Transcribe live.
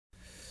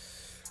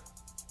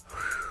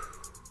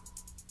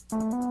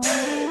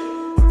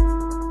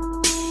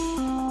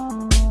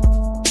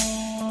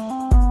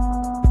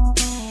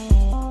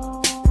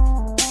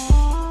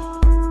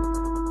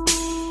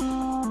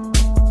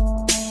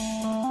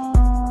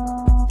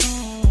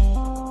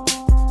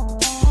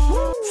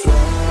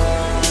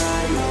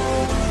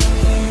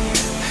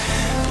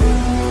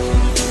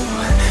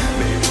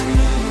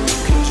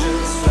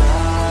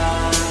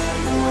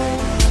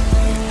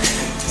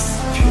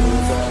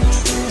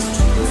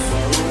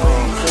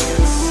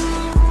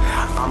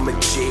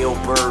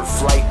jailbird,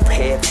 flight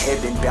path,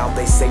 heaven bound.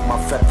 They say my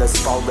feathers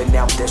falling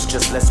out, that's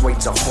just less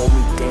weight to hold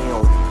me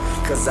down.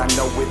 Cause I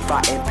know if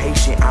I am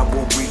patient, I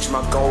will reach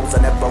my goals.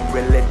 I never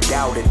really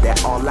doubted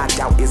that. All I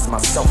doubt is my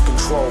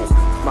self-control.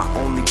 My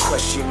only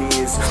question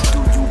is, do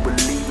you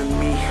believe in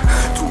me?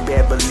 Too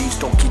bad beliefs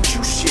don't get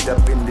you shit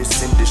up in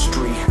this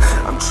industry.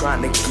 I'm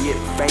trying to get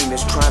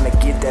famous, trying to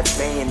get that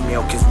fan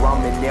mail. Cause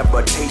ramen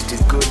never tastes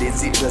as good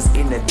as it does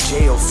in a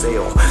jail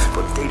cell.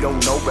 But they don't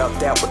know about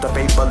that with the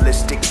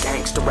fatalistic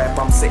gangster rap.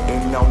 I'm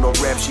sitting on the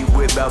rap sheet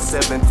with about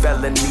 7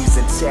 felonies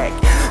intact.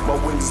 My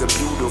wings are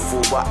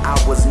beautiful, but I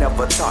was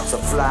never taught to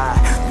fly.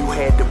 You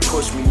had to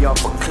push me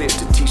off a cliff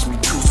to teach me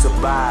to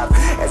survive.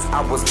 As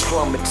I was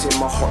plummeting,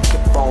 my heart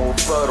kept on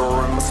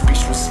fluttering. My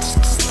speech was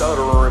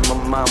stuttering,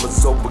 my mind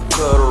was over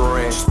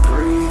cluttering. Just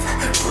breathe,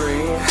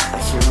 breathe, I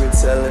hear it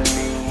telling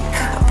me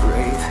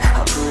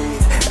I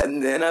breathe,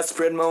 and then I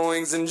spread my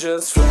wings and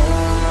just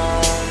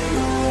fly.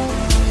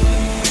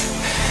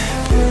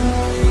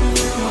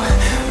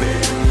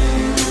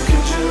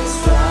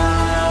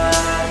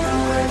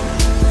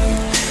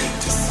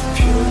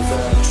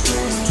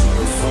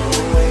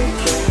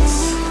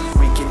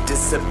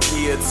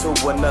 Disappear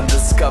to an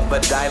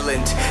undiscovered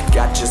island.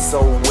 Got your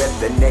soul wet,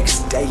 the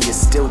next day is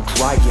still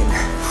drying.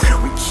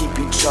 We keep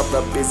each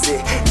other busy,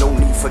 no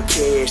need for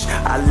cash.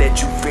 I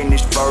let you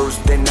finish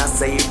first, then I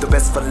save the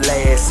best for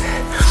last.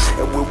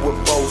 And when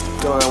we're both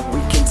done, we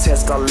can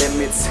test our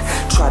limits.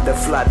 Try to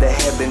fly to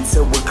heaven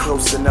till we're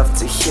close enough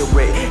to hear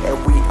it.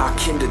 And we are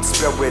kindred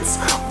spirits,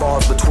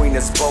 bars between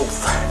us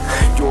both.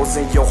 Yours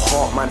and your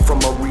heart, mine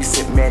from a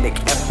recent manic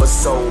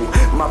episode.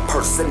 My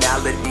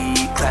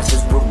personality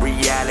clashes with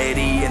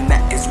reality, and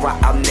that is why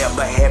I'll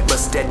never have a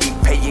steady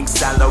paying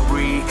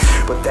salary.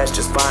 But that's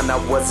just fine, I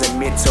wasn't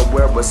meant to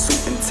wear a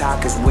suit and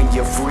tie. Cause when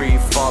you're free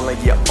falling,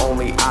 your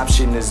only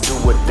option is do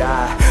or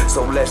die.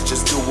 So let's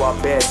just do our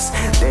best,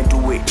 then do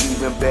it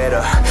even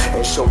better,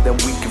 and show them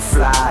we can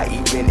fly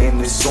even in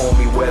this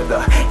stormy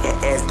weather.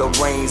 And as the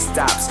rain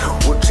stops,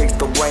 we'll chase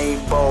the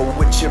rainbow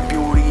with your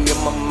beauty and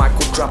my mic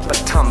will drop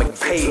atomic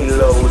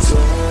payloads.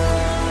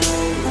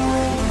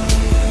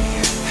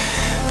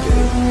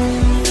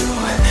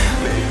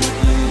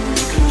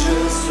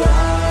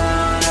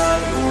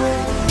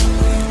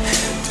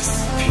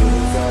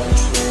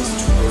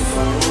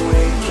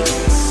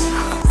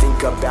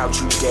 About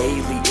you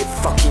daily, it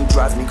fucking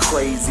drives me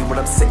crazy when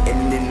I'm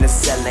sitting in the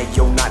cell and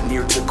you're not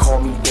near to call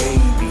me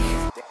baby.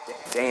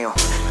 Damn,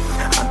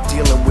 I'm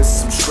dealing with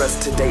some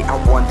stress today. I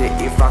wonder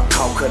if I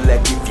call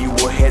collect, if you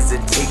will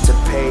hesitate to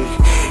pay.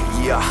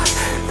 Yeah,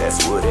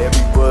 that's what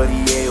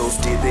everybody else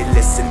did. They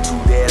listen to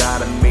that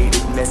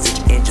automated message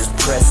and just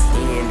press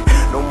in.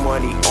 No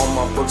money on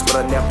my books,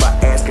 but I never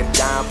ask a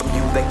dime from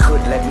you. They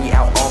could let me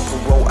out on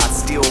parole, I'd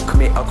still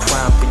commit a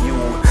crime for you.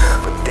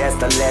 But that's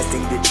the last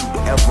thing that you'd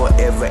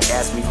ever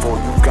ask me for.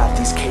 You got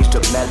these caged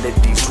up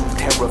melodies, too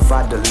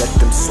terrified to let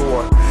them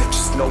soar.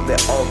 Just know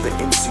that all the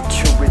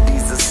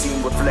insecurities are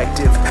seen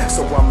reflective.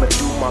 So I'ma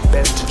do my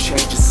best to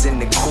change a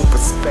cynical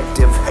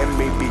perspective. And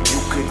maybe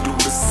you could do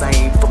the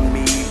same for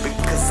me,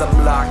 because I'm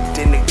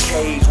locked in a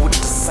cage with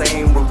the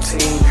same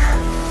routine.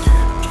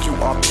 You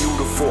are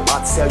beautiful,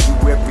 I'll tell you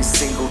every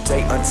single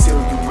day, until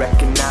you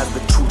recognize the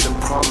truth and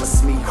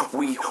promise me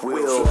we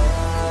will.